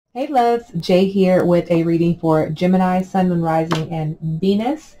Hey loves, Jay here with a reading for Gemini, Sun, Moon, Rising, and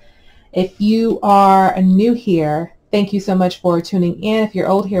Venus. If you are new here, thank you so much for tuning in. If you're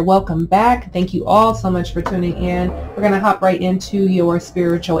old here, welcome back. Thank you all so much for tuning in. We're going to hop right into your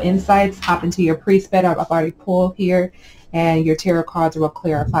spiritual insights, hop into your pre-spread. I've already pulled here, and your tarot cards will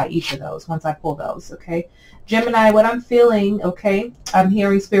clarify each of those once I pull those, okay? Gemini, what I'm feeling, okay, I'm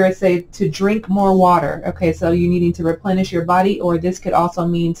hearing Spirit say to drink more water, okay, so you're needing to replenish your body, or this could also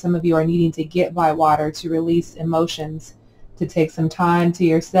mean some of you are needing to get by water to release emotions, to take some time to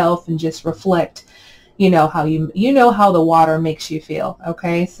yourself and just reflect. You know how how the water makes you feel,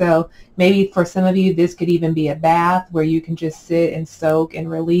 okay? So maybe for some of you, this could even be a bath where you can just sit and soak and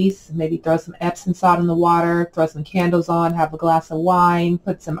release. Maybe throw some Epsom salt in the water, throw some candles on, have a glass of wine,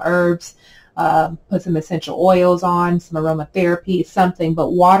 put some herbs, put some essential oils on, some aromatherapy, something.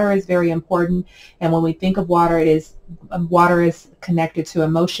 But water is very important. And when we think of water, water is connected to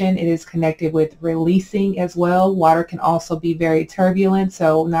emotion. It is connected with releasing as well. Water can also be very turbulent,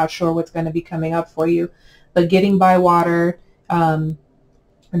 so not sure what's going to be coming up for you. But getting by water,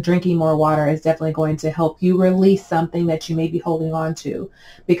 drinking more water is definitely going to help you release something that you may be holding on to.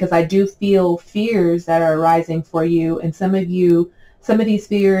 Because I do feel fears that are arising for you, and some of these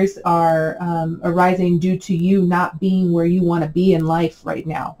fears are arising due to you not being where you want to be in life right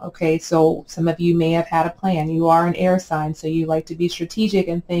now. Okay, so some of you may have had a plan. You are an air sign, so you like to be strategic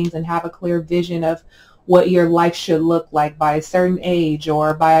in things and have a clear vision of what your life should look like by a certain age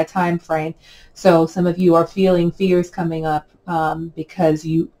or by a time frame. So some of you are feeling fears coming up because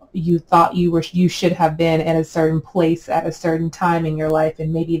you thought you should have been at a certain place at a certain time in your life,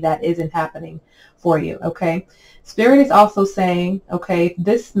 and maybe that isn't happening for you. Okay, Spirit is also saying, okay,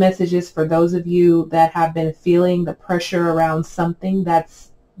 this message is for those of you that have been feeling the pressure around something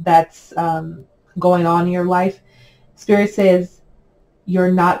that's going on in your life. Spirit says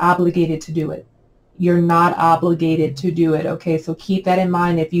you're not obligated to do it. You're not obligated to do it. Okay, so keep that in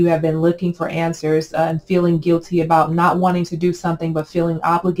mind. If you have been looking for answers and feeling guilty about not wanting to do something but feeling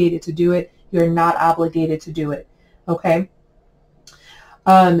obligated to do it, you're not obligated to do it. Okay.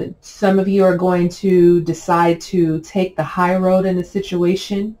 Some of you are going to decide to take the high road in the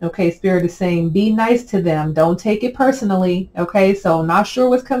situation. Okay, Spirit is saying be nice to them. Don't take it personally. Okay, so not sure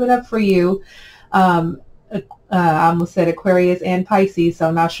what's coming up for you. I almost said Aquarius and Pisces, so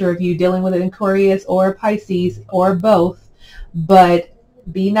I'm not sure if you're dealing with an Aquarius or Pisces or both, but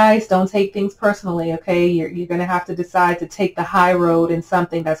be nice. Don't take things personally, okay? You're going to have to decide to take the high road in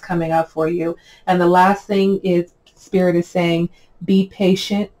something that's coming up for you. And the last thing is Spirit is saying, be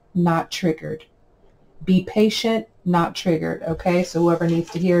patient, not triggered. Be patient, not triggered, okay? So whoever needs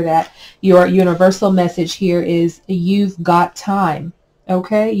to hear that, your universal message here is you've got time,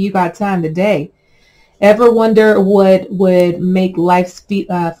 okay? You got time today. Ever wonder what would make life's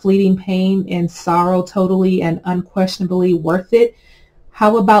fleeting pain and sorrow totally and unquestionably worth it?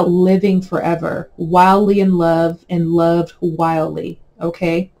 How about living forever, wildly in love and loved wildly,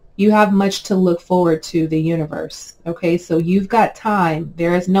 okay? You have much to look forward to, the universe, okay? So you've got time.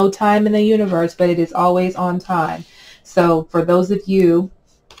 There is no time in the universe, but it is always on time. So for those of you,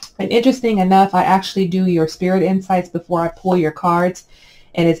 and interesting enough, I actually do your spirit insights before I pull your cards.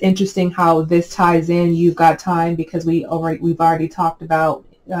 And it's interesting how this ties in. You've got time because we've already talked about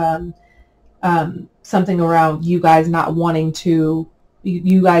something around you guys not wanting to,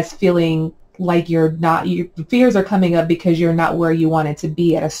 you guys feeling like you're not, your fears are coming up because you're not where you wanted to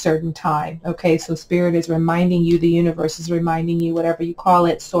be at a certain time. Okay, so Spirit is reminding you, the universe is reminding you, whatever you call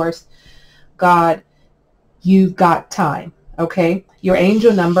it, Source, God, you've got time. Okay, your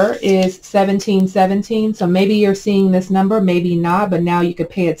angel number is 1717. So maybe you're seeing this number, maybe not, but now you could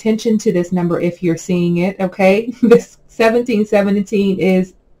pay attention to this number if you're seeing it. Okay, this 1717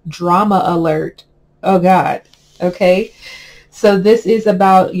 is drama alert. Oh God. Okay, so this is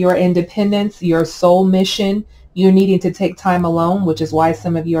about your independence, your soul mission. You needing to take time alone, which is why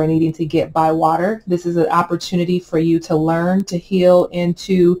some of you are needing to get by water. This is an opportunity for you to learn, to heal, and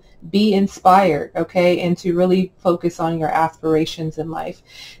to be inspired, okay, and to really focus on your aspirations in life.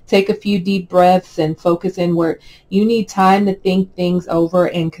 Take a few deep breaths and focus inward. You need time to think things over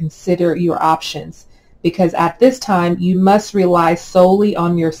and consider your options, because at this time you must rely solely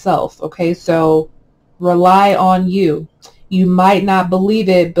on yourself, okay? So rely on you. You might not believe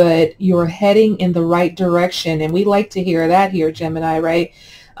it, but you're heading in the right direction. And we like to hear that here, Gemini, right?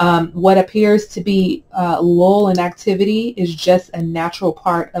 What appears to be a lull in activity is just a natural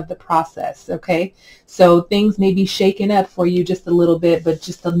part of the process, okay? So things may be shaken up for you just a little bit, but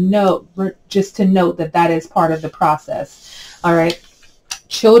just to note that that is part of the process, all right?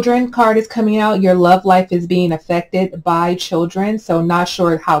 Children card is coming out. Your love life is being affected by children. So not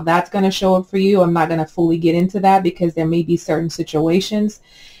sure how that's going to show up for you. I'm not going to fully get into that because there may be certain situations.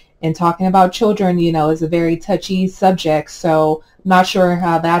 And talking about children, you know, is a very touchy subject. So not sure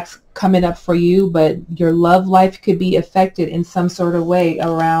how that's coming up for you, but your love life could be affected in some sort of way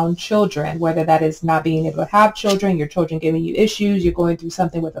around children, whether that is not being able to have children, your children giving you issues, you're going through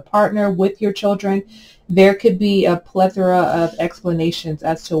something with a partner, with your children. There could be a plethora of explanations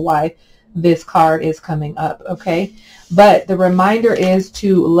as to why this card is coming up, okay? But the reminder is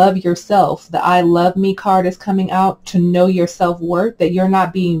to love yourself. The I love me card is coming out, to know your self-worth, that you're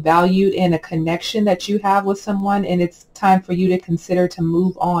not being valued in a connection that you have with someone, and it's time for you to consider to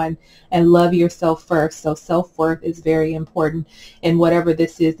move on and love yourself first. So self-worth is very important in whatever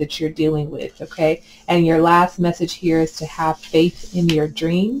this is that you're dealing with, okay? And your last message here is to have faith in your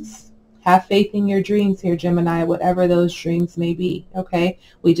dreams. Have faith in your dreams here, Gemini, whatever those dreams may be, okay?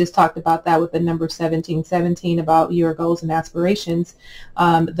 We just talked about that with the number 1717 about your goals and aspirations.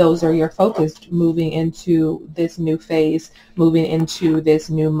 Those are your focus moving into this new phase, moving into this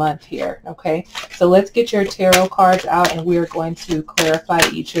new month here, okay? So let's get your tarot cards out and we're going to clarify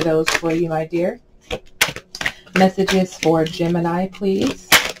each of those for you, my dear. Messages for Gemini, please.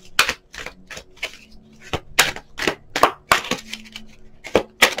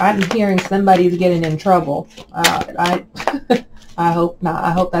 I'm hearing somebody's getting in trouble. I hope not.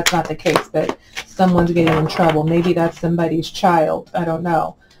 I hope that's not the case, but someone's getting in trouble. Maybe that's somebody's child. I don't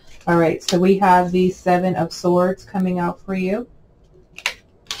know. All right, so we have the Seven of Swords coming out for you.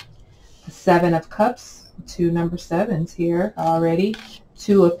 The Seven of Cups, two number sevens here already.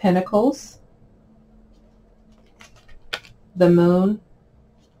 Two of Pentacles. The Moon.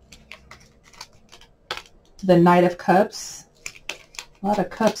 The Knight of Cups. A lot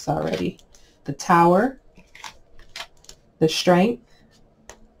of cups already. The Tower, the Strength,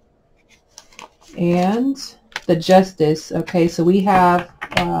 and the Justice. Okay, so we have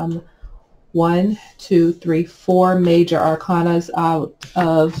 1, 2, 3, 4 major arcanas out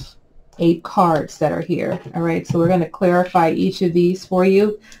of 8 cards that are here. All right, so we're going to clarify each of these for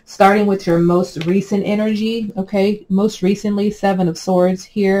you, starting with your most recent energy. Okay, most recently, Seven of Swords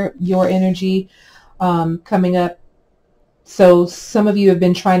here, your energy coming up. So some of you have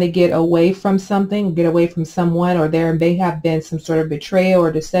been trying to get away from something, get away from someone, or there may have been some sort of betrayal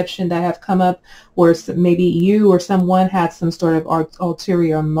or deception that have come up, where maybe you or someone had some sort of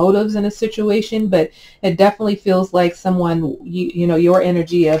ulterior motives in a situation, but it definitely feels like someone, you know, your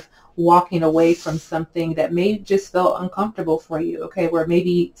energy of walking away from something that may just felt uncomfortable for you, okay, where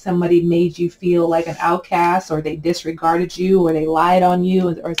maybe somebody made you feel like an outcast, or they disregarded you, or they lied on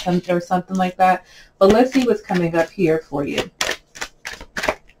you, or something like that. But let's see what's coming up here for you.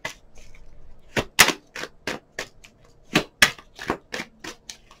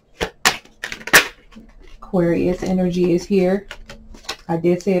 Aquarius energy is here. I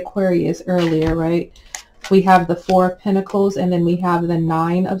did say Aquarius earlier, right? We have the Four of Pentacles, and then we have the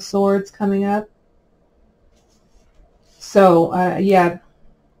Nine of Swords coming up. So, yeah,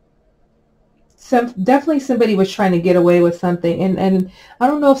 definitely somebody was trying to get away with something. And I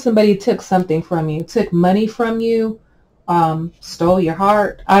don't know if somebody took something from you, took money from you, stole your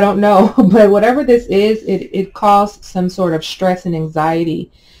heart. I don't know. But whatever this is, it caused some sort of stress and anxiety.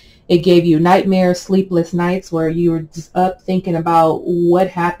 It gave you nightmares, sleepless nights where you were just up thinking about what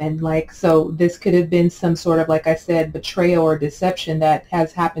happened. Like, so this could have been some sort of, like I said, betrayal or deception that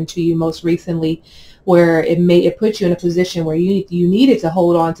has happened to you most recently, where it put you in a position where you needed to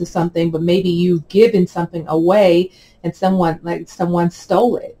hold on to something, but maybe you've given something away and someone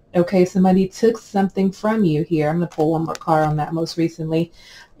stole it. Okay, somebody took something from you here. I'm going to pull one more card on that most recently.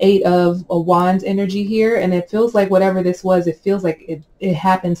 Eight of Wands energy here, and it feels like whatever this was, it feels like it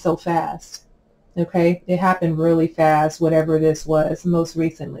happened so fast. Okay, it happened really fast, whatever this was most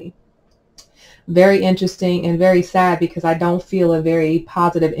recently. Very interesting and very sad, because I don't feel a very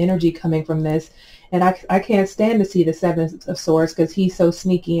positive energy coming from this. And I can't stand to see the Seven of Swords, because he's so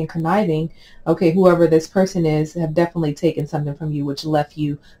sneaky and conniving. Okay, whoever this person is have definitely taken something from you, which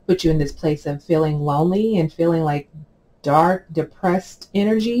put you in this place of feeling lonely and feeling like dark, depressed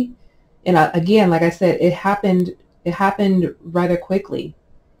energy. And again, like I said, it happened rather quickly.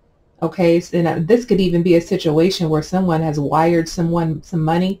 Okay, and this could even be a situation where someone has wired someone some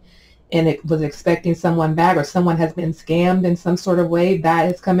money, and it was expecting someone back, or someone has been scammed in some sort of way.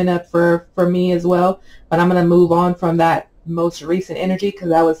 That is coming up for me as well. But I'm going to move on from that most recent energy, because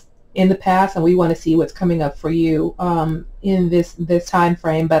that was in the past, and we want to see what's coming up for you in this time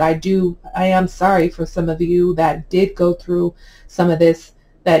frame. But I am sorry for some of you that did go through some of this,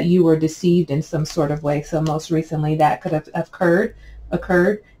 that you were deceived in some sort of way. So most recently that could have occurred.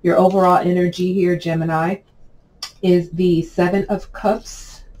 occurred. Your overall energy here, Gemini, is the Seven of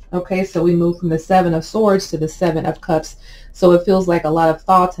Cups. Okay, so we move from the Seven of Swords to the Seven of Cups. So it feels like a lot of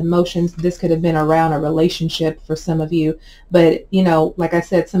thoughts, emotions. This could have been around a relationship for some of you. But, you know, like I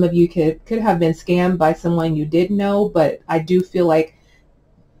said, some of you could have been scammed by someone you didn't know. But I do feel like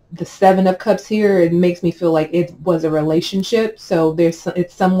the Seven of Cups here, it makes me feel like it was a relationship. So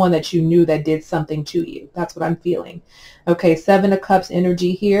it's someone that you knew that did something to you. That's what I'm feeling. Okay, Seven of Cups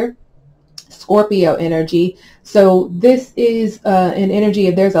energy here. Scorpio energy. So this is an energy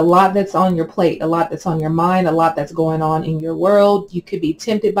of there's a lot that's on your plate, a lot that's on your mind, a lot that's going on in your world. You could be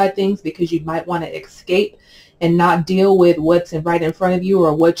tempted by things because you might want to escape and not deal with what's right in front of you,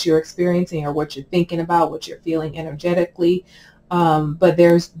 or what you're experiencing, or what you're thinking about, what you're feeling energetically. But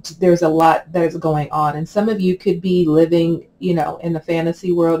there's a lot that is going on, and some of you could be living, you know, in the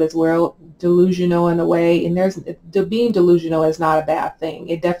fantasy world as well, delusional in a way. And being delusional is not a bad thing.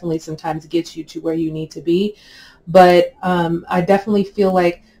 It definitely sometimes gets you to where you need to be. But I definitely feel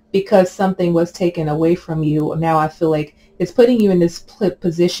like because something was taken away from you, now I feel like it's putting you in this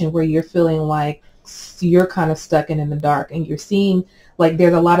position where you're feeling like you're kind of stuck in the dark, and you're seeing like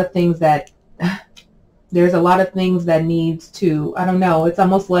there's a lot of things that needs to, I don't know, it's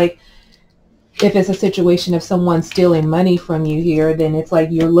almost like if it's a situation of someone stealing money from you here, then it's like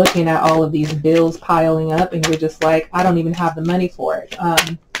you're looking at all of these bills piling up and you're just like, I don't even have the money for it.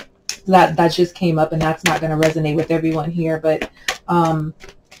 That just came up, and that's not going to resonate with everyone here. But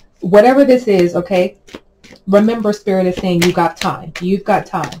whatever this is, okay, remember, Spirit is saying you got time. You've got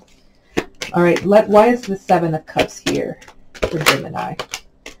time. All right, why is the Seven of Cups here for Gemini?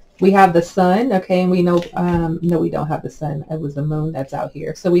 We have the sun, okay, and we know, no, we don't have the sun. It was the moon that's out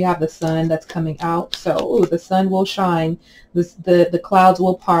here. So we have the sun that's coming out. So the sun will shine. The clouds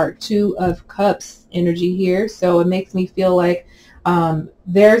will part. Two of Cups energy here. So it makes me feel like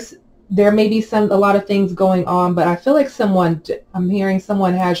there may be a lot of things going on, but I feel like I'm hearing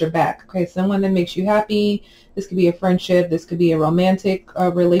someone has your back. Okay, someone that makes you happy. This could be a friendship. This could be a romantic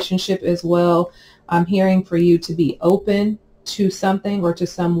relationship as well. I'm hearing for you to be open to something or to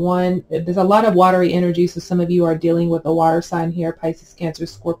someone. There's a lot of watery energy, so some of you are dealing with a water sign here, Pisces, Cancer,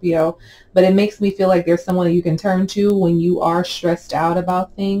 Scorpio. But it makes me feel like there's someone that you can turn to when you are stressed out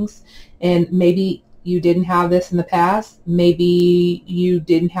about things. And maybe you didn't have this in the past. Maybe you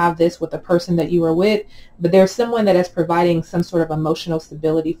didn't have this with the person that you were with, but there's someone that is providing some sort of emotional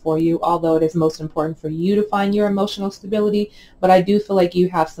stability for you, although it is most important for you to find your emotional stability. But I do feel like you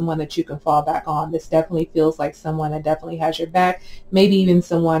have someone that you can fall back on. This definitely feels like someone that definitely has your back, maybe even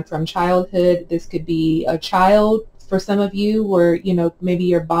someone from childhood. This could be a child for some of you, where, you know, maybe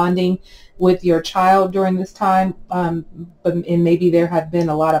you're bonding with your child during this time, and maybe there have been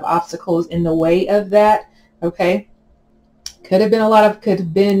a lot of obstacles in the way of that. Okay, could have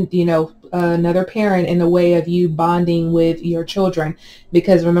been, you know, another parent in the way of you bonding with your children,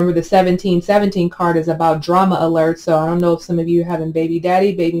 because remember the 1717 card is about drama alert. So I don't know if some of you are having baby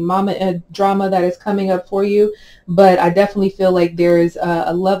daddy, baby mama drama that is coming up for you, but I definitely feel like there is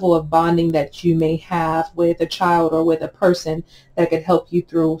a level of bonding that you may have with a child or with a person that could help you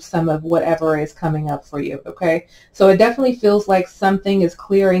through some of whatever is coming up for you. Okay, so it definitely feels like something is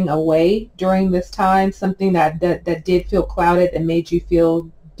clearing away during this time, something that did feel clouded and made you feel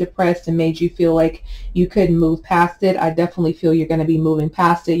depressed and made you feel like you couldn't move past it. I definitely feel you're going to be moving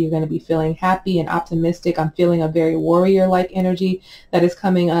past it. You're going to be feeling happy and optimistic. I'm feeling a very warrior-like energy that is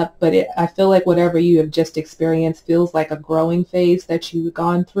coming up, but I feel like whatever you have just experienced feels like a growing phase that you've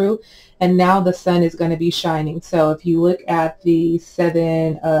gone through, and now the sun is going to be shining. So if you look at the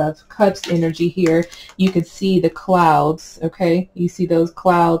Seven of Cups energy here, you could see the clouds. Okay, you see those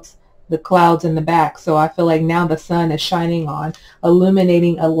clouds, the clouds in the back. So I feel like now the sun is shining on,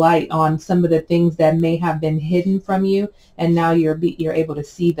 illuminating a light on some of the things that may have been hidden from you, and now you're able to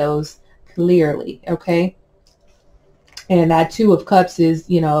see those clearly. Okay, and that Two of Cups is,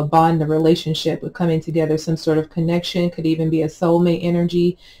 you know, a bond, a relationship, with coming together, some sort of connection. Could even be a soulmate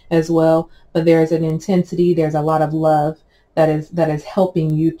energy as well. But there's an intensity, there's a lot of love that is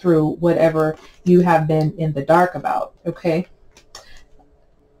helping you through whatever you have been in the dark about. Okay,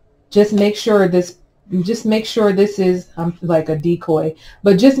 just make sure this is like a decoy,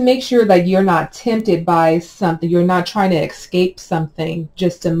 but just make sure that you're not tempted by something. You're not trying to escape something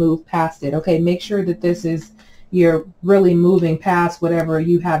just to move past it. Okay, make sure that you're really moving past whatever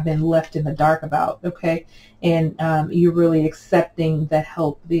you have been left in the dark about. Okay, and you're really accepting the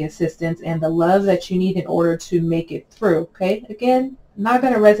help, the assistance, and the love that you need in order to make it through. Okay, again, not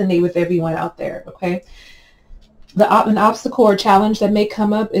going to resonate with everyone out there. Okay, An obstacle or challenge that may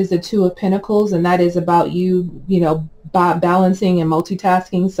come up is the Two of Pentacles, and that is about you, balancing and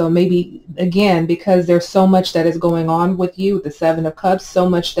multitasking. So maybe, again, because there's so much that is going on with you, with the Seven of Cups, so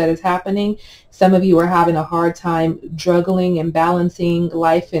much that is happening. Some of you are having a hard time juggling and balancing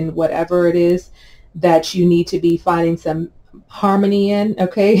life and whatever it is that you need to be finding some harmony in,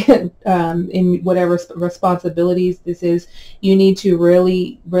 okay? In whatever responsibilities this is, you need to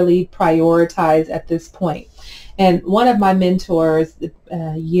really, really prioritize at this point. And one of my mentors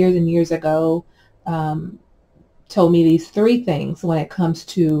years and years ago told me these three things when it comes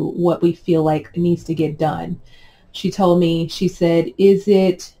to what we feel like needs to get done. She told me, she said, is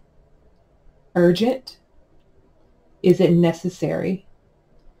it urgent? Is it necessary?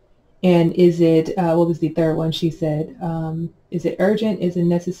 And is it, what was the third one? She said, is it urgent? Is it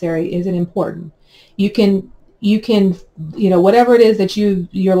necessary? Is it important? You can, whatever it is that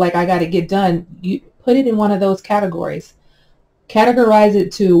you're like, I got to get done, you put it in one of those categories. Categorize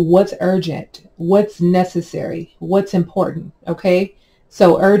it to what's urgent, what's necessary, what's important, okay?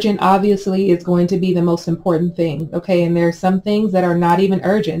 So urgent obviously is going to be the most important thing, okay? And there are some things that are not even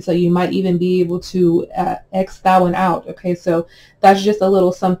urgent, so you might even be able to X that one out, okay? So that's just a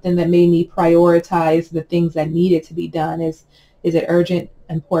little something that made me prioritize the things that needed to be done. Is it urgent,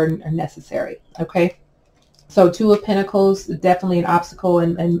 important, or necessary, okay? So Two of Pentacles, definitely an obstacle,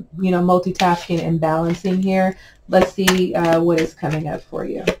 and multitasking and balancing here. Let's see what is coming up for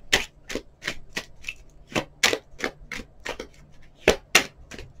you.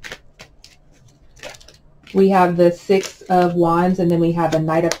 We have the Six of Wands, and then we have the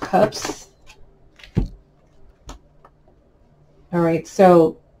Knight of Cups. All right,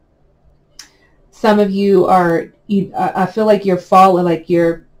 so some of you are, I feel like you're falling, like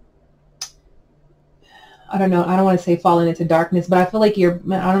you're, I don't know, I don't want to say falling into darkness, but I feel like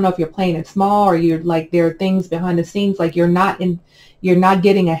I don't know if you're playing it small, or you're like, there are things behind the scenes, like you're not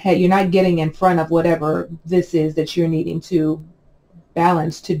getting ahead, you're not getting in front of whatever this is that you're needing to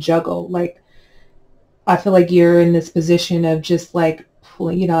balance, to juggle. Like, I feel like you're in this position of just like,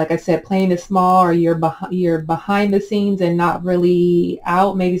 like I said, playing it small, or you're behind the scenes and not really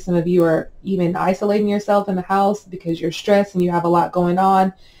out. Maybe some of you are even isolating yourself in the house because you're stressed and you have a lot going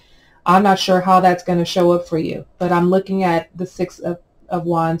on. I'm not sure how that's going to show up for you, but I'm looking at the Six of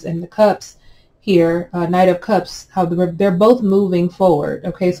Wands and the Cups here, Knight of Cups, how they're both moving forward.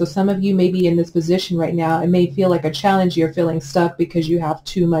 Okay, so some of you may be in this position right now. It may feel like a challenge. You're feeling stuck because you have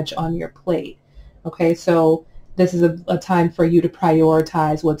too much on your plate. Okay, so this is a time for you to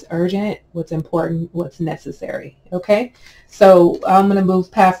prioritize what's urgent, what's important, what's necessary. Okay, so I'm going to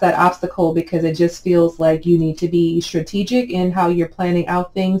move past that obstacle because it just feels like you need to be strategic in how you're planning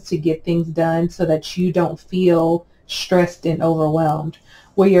out things to get things done so that you don't feel stressed and overwhelmed.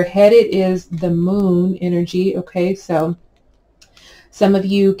 Where you're headed is the Moon energy. Okay, so some of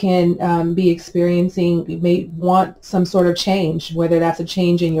you can be experiencing, you may want some sort of change, whether that's a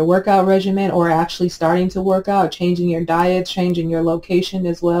change in your workout regimen or actually starting to work out, changing your diet, changing your location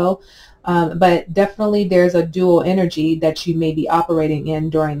as well. But definitely there's a dual energy that you may be operating in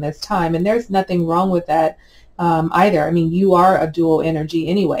during this time. And there's nothing wrong with that either. I mean, you are a dual energy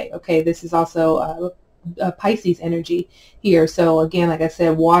anyway. Okay, this is also Pisces energy here. So again, like I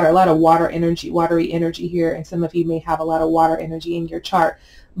said, water, a lot of water energy, watery energy here, and some of you may have a lot of water energy in your chart.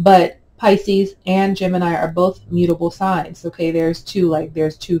 But Pisces and Gemini are both mutable signs. Okay, there's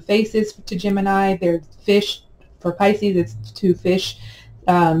two faces to Gemini. There's fish for Pisces. It's two fish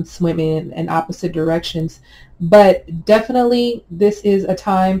swimming in opposite directions. But definitely this is a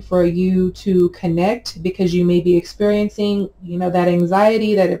time for you to connect, because you may be experiencing, that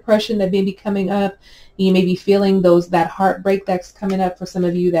anxiety, that depression that may be coming up. You may be feeling that heartbreak that's coming up for some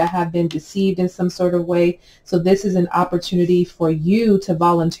of you that have been deceived in some sort of way. So this is an opportunity for you to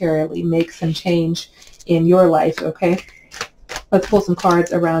voluntarily make some change in your life, okay? Let's pull some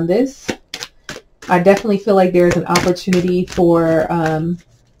cards around this. I definitely feel like there's an opportunity for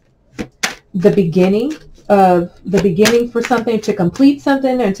the beginning for something, to complete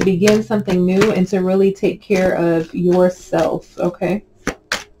something and to begin something new, and to really take care of yourself, okay?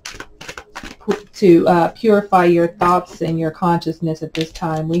 To purify your thoughts and your consciousness at this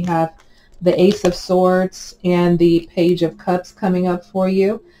time. We have the Ace of Swords and the Page of Cups coming up for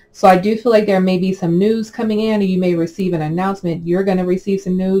you. So I do feel like there may be some news coming in, or you may receive an announcement. You're going to receive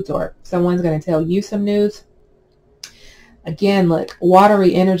some news, or someone's going to tell you some news. Again, look,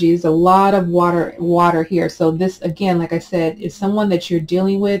 watery energies, a lot of water here. So this, again, like I said, is someone that you're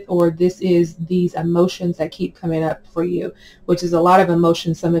dealing with, or this is these emotions that keep coming up for you, which is a lot of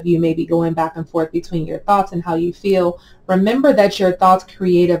emotions. Some of you may be going back and forth between your thoughts and how you feel. Remember that your thoughts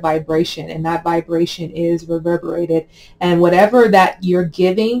create a vibration, and that vibration is reverberated. And whatever that you're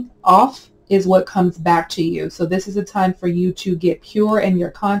giving off is what comes back to you. So this is a time for you to get pure in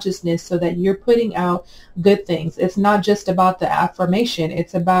your consciousness so that you're putting out good things. It's not just about the affirmation.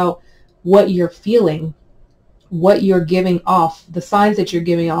 It's about what you're feeling, what you're giving off, the signs that you're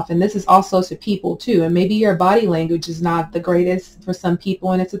giving off. And this is also to people too. And maybe your body language is not the greatest for some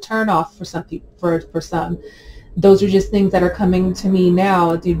people, and it's a turn off for some people, for some. Those are just things that are coming to me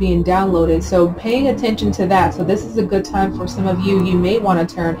now. They're being downloaded. So paying attention to that. So this is a good time for some of you. You may want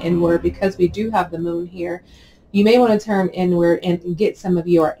to turn inward because we do have the moon here. You may want to turn inward and get some of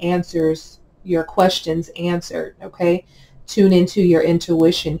your answers, your questions answered. Okay. Tune into your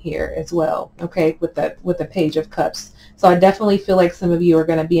intuition here as well. Okay. With the Page of Cups. So I definitely feel like some of you are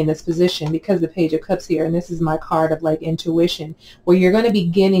going to be in this position because the Page of Cups here, and this is my card of like intuition, where you're going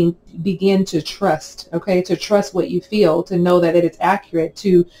to begin to trust, okay, to trust what you feel, to know that it is accurate,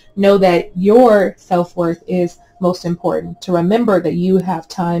 to know that your self-worth is most important, to remember that you have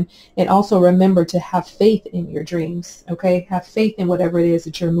time, and also remember to have faith in your dreams, okay? Have faith in whatever it is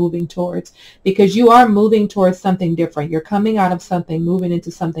that you're moving towards, because you are moving towards something different. You're coming out of something, moving into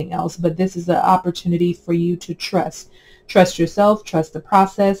something else, but this is an opportunity for you to trust. Trust yourself, trust the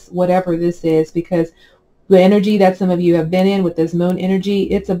process, whatever this is, because the energy that some of you have been in with this moon energy,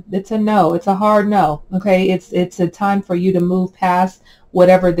 it's a no. It's a hard no. Okay, it's a time for you to move past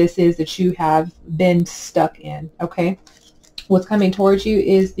whatever this is that you have been stuck in. Okay, what's coming towards you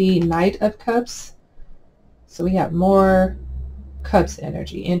is the Knight of Cups. So we have more Cups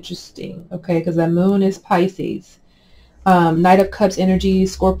energy. Interesting. Okay, because the moon is Pisces. Knight of Cups energy,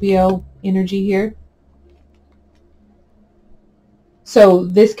 Scorpio energy here. So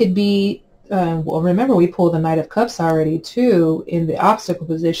this could be, well, remember we pulled the Knight of Cups already too in the obstacle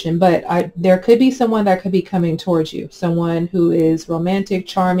position, but there could be someone that could be coming towards you. Someone who is romantic,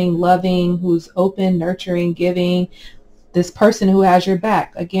 charming, loving, who's open, nurturing, giving. This person who has your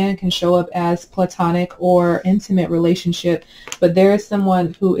back, again, can show up as platonic or intimate relationship, but there is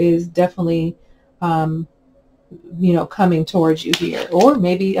someone who is definitely, you know, coming towards you here. Or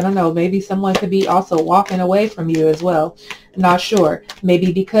maybe, I don't know, maybe someone could be also walking away from you as well. Not sure.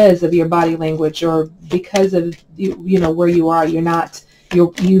 Maybe because of your body language, or because of, you know, where you are.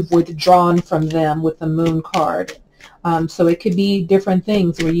 You've withdrawn from them with the Moon card. So it could be different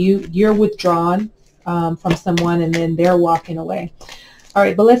things where you're withdrawn from someone and then they're walking away. All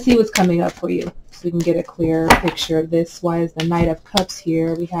right, but let's see what's coming up for you so we can get a clear picture of this. Why is the Knight of Cups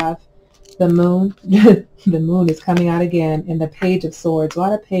here? We have the moon. The moon is coming out again, and the Page of Swords. A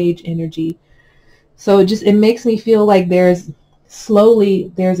lot of page energy. So it makes me feel like there's a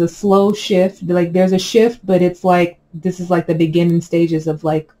slow shift. Like there's a shift, but it's like this is like the beginning stages of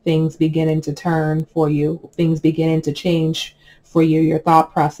like things beginning to turn for you, things beginning to change for you, your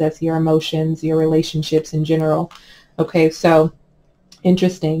thought process, your emotions, your relationships in general. Okay, so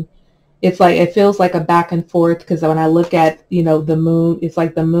interesting. It's like, it feels like a back and forth, because when I look at, you know, the moon, it's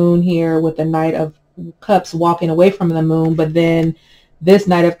like the moon here with the Knight of Cups walking away from the moon, but then this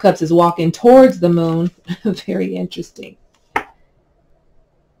Knight of Cups is walking towards the moon. Very interesting.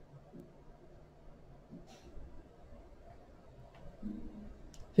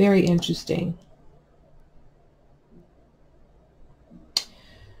 Very interesting.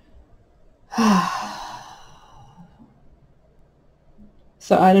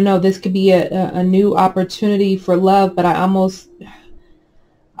 So I don't know, this could be a new opportunity for love, but I don't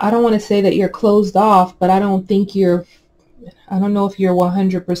want to say that you're closed off, but I don't know if you're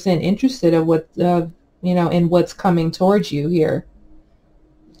 100% interested in what, you know, in what's coming towards you here.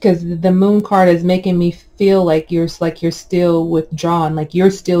 Because the Moon card is making me feel like you're still withdrawn, like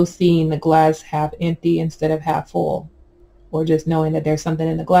you're still seeing the glass half empty instead of half full, or just knowing that there's something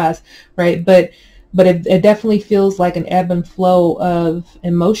in the glass, right? But it definitely feels like an ebb and flow of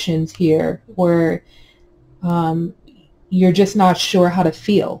emotions here, where you're just not sure how to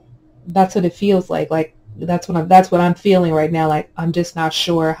feel. That's what it feels like. Like that's what I'm feeling right now. Like I'm just not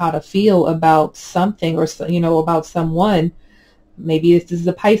sure how to feel about something, or, you know, about someone. Maybe this is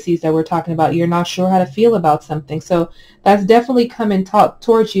the Pisces that we're talking about. You're not sure how to feel about something. So that's definitely coming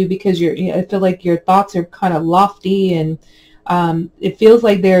towards you, because I feel like your thoughts are kind of lofty, and it feels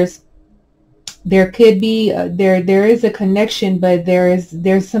like there could be there is a connection, but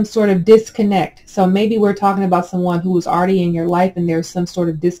there's some sort of disconnect. So maybe we're talking about someone who is already in your life, and there's some sort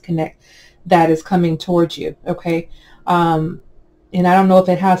of disconnect that is coming towards you. Okay, And I don't know if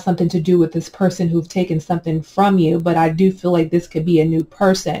it has something to do with this person who've taken something from you, but I do feel like this could be a new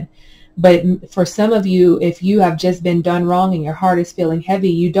person. But for some of you, if you have just been done wrong and your heart is feeling heavy,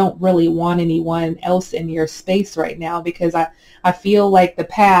 you don't really want anyone else in your space right now, because I feel like the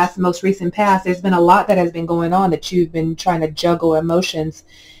past, most recent past, there's been a lot that has been going on that you've been trying to juggle emotions.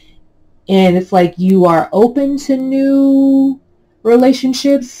 And it's like you are open to new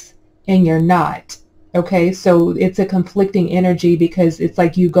relationships and you're not. Okay, so it's a conflicting energy, because it's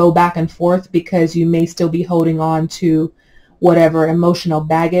like you go back and forth because you may still be holding on to whatever emotional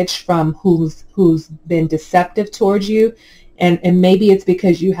baggage from who's been deceptive towards you. And maybe it's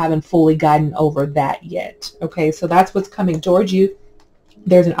because you haven't fully gotten over that yet. Okay, so that's what's coming towards you.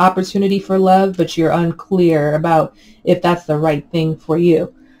 There's an opportunity for love, but you're unclear about if that's the right thing for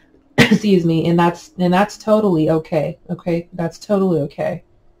you. Excuse me. And that's totally okay. Okay, that's totally okay.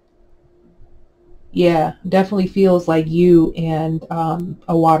 Yeah, definitely feels like you and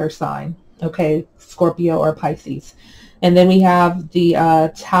a water sign. Okay, Scorpio or Pisces. And then we have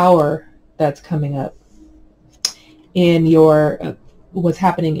the Tower that's coming up in your, what's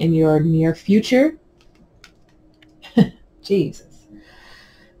happening in your near future. Jesus.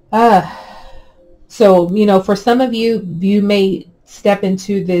 So, you know, for some of you, you may step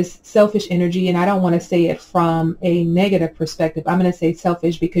into this selfish energy, and I don't want to say it from a negative perspective. I'm going to say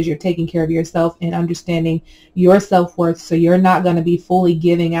selfish because you're taking care of yourself and understanding your self-worth, so you're not going to be fully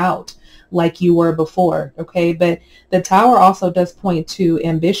giving out like you were before. Okay, but the Tower also does point to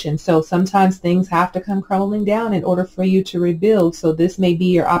ambition, so sometimes things have to come crumbling down in order for you to rebuild. So this may be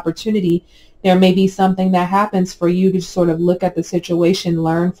your opportunity. There may be something that happens for you to sort of look at the situation,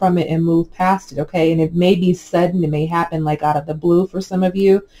 learn from it, and move past it. Okay, and it may be sudden. It may happen like out of the blue for some of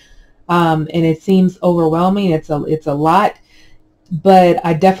you, and it seems overwhelming. It's a lot, but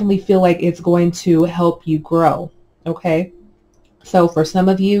I definitely feel like it's going to help you grow. Okay, so for some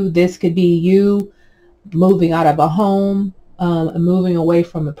of you, this could be you moving out of a home, moving away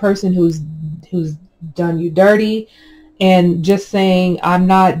from a person who's done you dirty, and just saying, I'm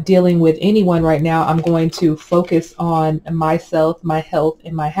not dealing with anyone right now. I'm going to focus on myself, my health,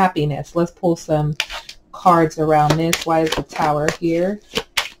 and my happiness. Let's pull some cards around this. Why is the Tower here?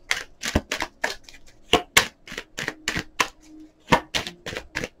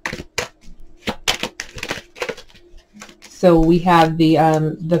 So we have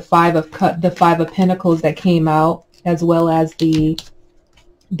the Five of Pentacles that came out, as well as the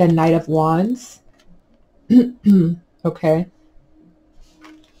Knight of Wands. Okay.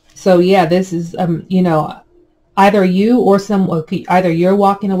 So yeah, this is you know, either you or someone, either you're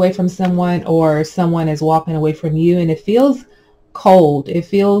walking away from someone or someone is walking away from you, and it feels cold. It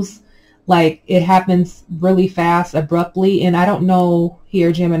feels like it happens really fast, abruptly. And I don't know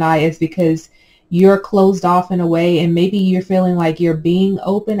here, Gemini, is because you're closed off in a way, and maybe you're feeling like you're being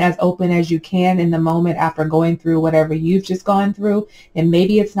open as you can in the moment after going through whatever you've just gone through, and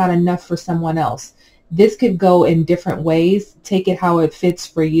maybe it's not enough for someone else. This could go in different ways. Take it how it fits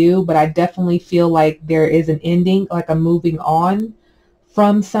for you, but I definitely feel like there is an ending, like a moving on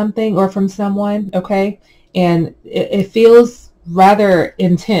from something or from someone. Okay, and it feels rather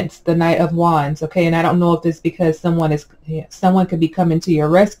intense, the Knight of Wands. Okay, and I don't know if it's because someone could be coming to your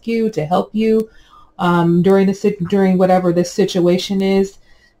rescue to help you during whatever this situation is.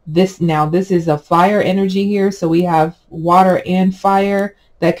 This is a fire energy here, so we have water and fire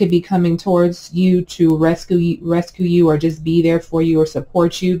that could be coming towards you to rescue you or just be there for you or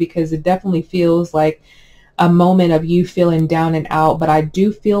support you, because it definitely feels like a moment of you feeling down and out. But I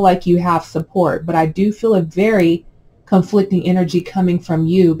do feel like you have support, but I do feel a very conflicting energy coming from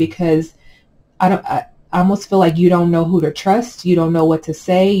you, because I almost feel like you don't know who to trust. You don't know what to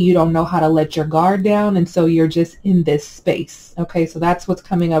say. You don't know how to let your guard down. And so you're just in this space. Okay, so that's what's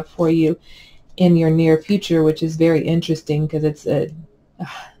coming up for you in your near future, which is very interesting, because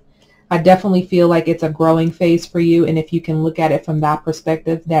I definitely feel like it's a growing phase for you. And if you can look at it from that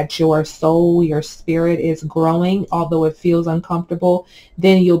perspective, that your soul, your spirit is growing, although it feels uncomfortable,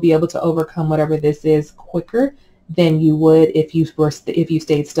 then you'll be able to overcome whatever this is quicker than you would if you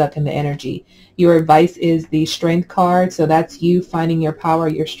stayed stuck in the energy. Your advice is the Strength card. So that's you finding your power,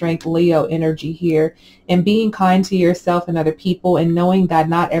 your strength, Leo energy here, and being kind to yourself and other people, and knowing that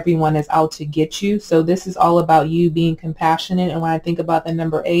not everyone is out to get you. So this is all about you being compassionate. And when I think about the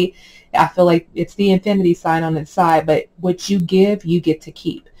number 8, I feel like it's the infinity sign on its side, but what you give, you get to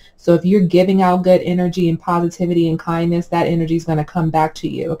keep. So if you're giving out good energy and positivity and kindness, that energy is going to come back to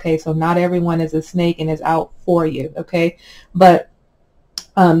you. Okay, so not everyone is a snake and is out for you. Okay, but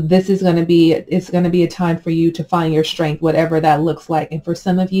This is going to be, it's going to be a time for you to find your strength, whatever that looks like. And for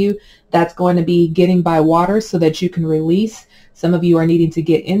some of you, that's going to be getting by water so that you can release. Some of you are needing to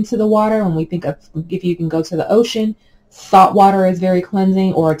get into the water. When we think of, if you can go to the ocean, salt water is very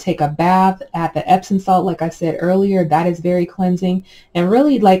cleansing, or take a bath at the Epsom salt, like I said earlier, that is very cleansing. And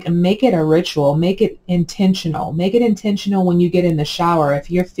really, like, make it a ritual, make it intentional. Make it intentional when you get in the shower.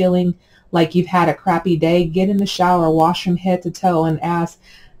 If you're feeling like you've had a crappy day, get in the shower, wash from head to toe, and ask,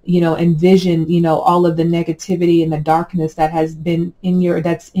 envision, all of the negativity and the darkness that has been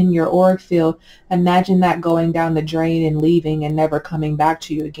that's in your auric field. Imagine that going down the drain and leaving and never coming back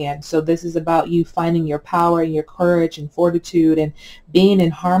to you again. So this is about you finding your power and your courage and fortitude and being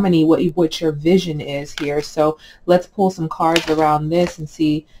in harmony what your vision is here. So let's pull some cards around this and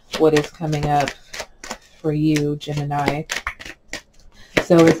see what is coming up for you, Gemini.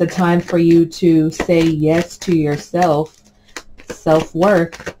 So it's a time for you to say yes to yourself.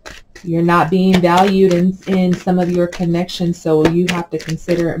 Self-worth. You're not being valued in some of your connections, so you have to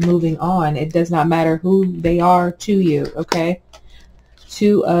consider moving on. It does not matter who they are to you, okay?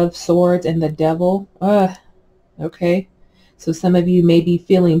 Two of Swords and the Devil. Okay. So some of you may be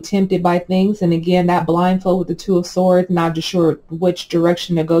feeling tempted by things, and again, that blindfold with the Two of Swords, not just sure which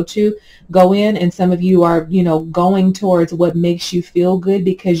direction to go in, and some of you are, going towards what makes you feel good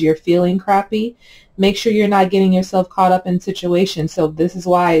because you're feeling crappy. Make sure you're not getting yourself caught up in situations. So this is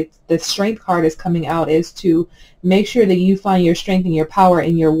why the Strength card is coming out, is to make sure that you find your strength and your power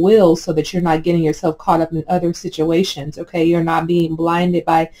and your will so that you're not getting yourself caught up in other situations, okay? You're not being blinded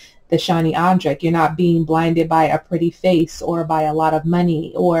by the shiny object. You're not being blinded by a pretty face or by a lot of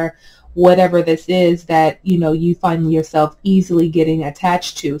money or whatever this is that, you find yourself easily getting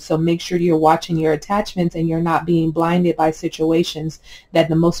attached to. So make sure you're watching your attachments and you're not being blinded by situations. That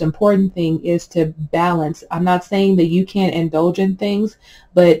the most important thing is to balance. I'm not saying that you can't indulge in things,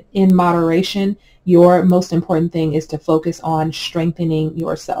 but in moderation. Your most important thing is to focus on strengthening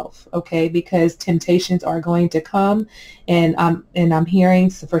yourself, okay? Because temptations are going to come, and I'm hearing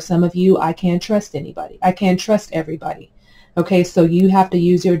for some of you, I can't trust anybody. I can't trust everybody. Okay, so you have to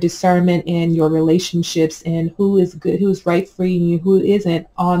use your discernment in your relationships and who is good, who's right for you, who isn't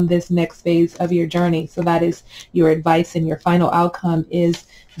on this next phase of your journey. So that is your advice, and your final outcome is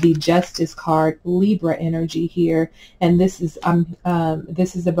the Justice card, Libra energy here. And this is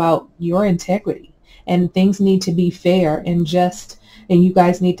about your integrity, and things need to be fair and just. And you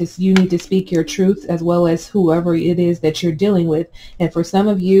guys need to speak your truth, as well as whoever it is that you're dealing with. And for some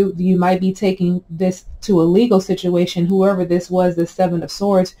of you, you might be taking this to a legal situation. Whoever this was, the Seven of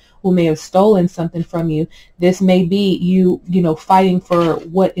Swords, who may have stolen something from you. This may be you, fighting for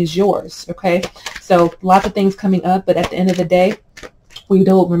what is yours. Okay. So lots of things coming up, but at the end of the day, we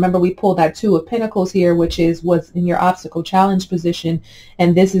pulled that Two of Pentacles here, which is what's in your obstacle challenge position.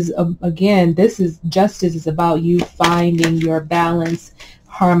 And this is, again, Justice is about you finding your balance,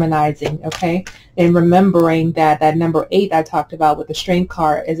 harmonizing, okay? And remembering that number 8 I talked about with the Strength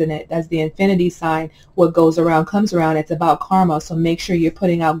card, isn't it? As the infinity sign, what goes around comes around. It's about karma. So make sure you're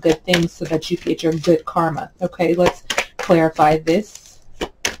putting out good things so that you get your good karma. Okay, let's clarify this.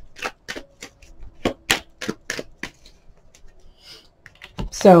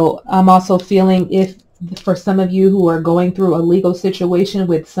 So I'm also feeling, if for some of you who are going through a legal situation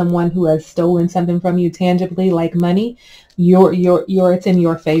with someone who has stolen something from you tangibly, like money, it's in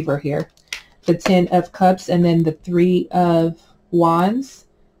your favor here. The Ten of Cups and then the Three of Wands.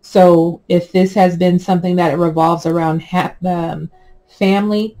 So if this has been something that revolves around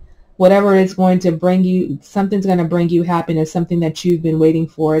family, whatever is going to bring you, something's going to bring you happiness, something that you've been waiting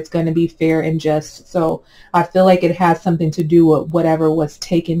for. It's going to be fair and just. So I feel like it has something to do with whatever was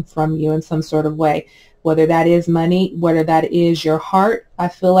taken from you in some sort of way, whether that is money, whether that is your heart. I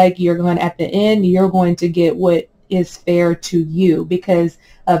feel like you're going, at the end, you're going to get what is fair to you because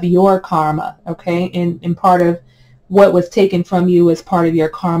of your karma. Okay. And part of what was taken from you is part of your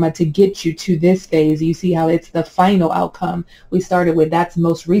karma to get you to this phase. You see how it's the final outcome. We started with that's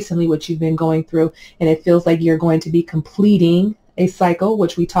most recently what you've been going through, and it feels like you're going to be completing a cycle,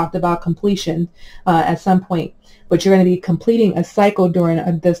 which we talked about completion at some point. But you're going to be completing a cycle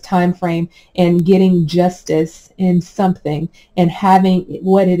during this time frame and getting justice in something and having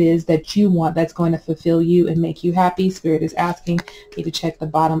what it is that you want that's going to fulfill you and make you happy. Spirit is asking me to check the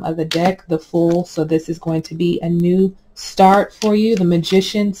bottom of the deck, the Fool. So this is going to be a new start for you. The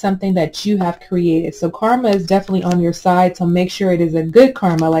Magician, something that you have created. So karma is definitely on your side. So make sure it is a good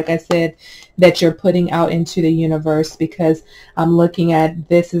karma, like I said, that you're putting out into the universe, because I'm looking at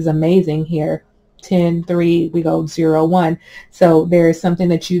this is amazing here. 10, 3, we go 0, 1. So there is something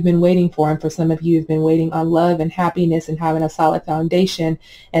that you've been waiting for, and for some of you have been waiting on love and happiness and having a solid foundation,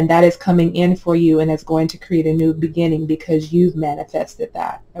 and that is coming in for you, and it's going to create a new beginning because you've manifested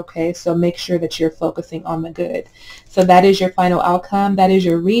that. Okay, so make sure that you're focusing on the good. So that is your final outcome. That is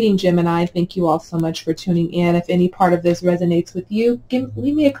your reading, Gemini. Thank you all so much for tuning in. If any part of this resonates with you,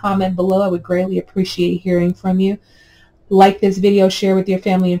 leave me a comment below. I would greatly appreciate hearing from you. Like this video, share with your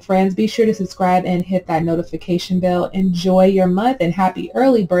family and friends. Be sure to subscribe and hit that notification bell. Enjoy your month and happy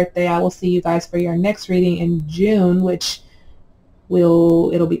early birthday. I will see you guys for your next reading in June, which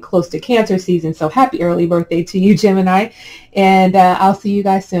it'll be close to Cancer season. So happy early birthday to you, Gemini. And I'll see you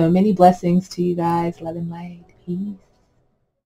guys soon. Many blessings to you guys. Love and light. Peace.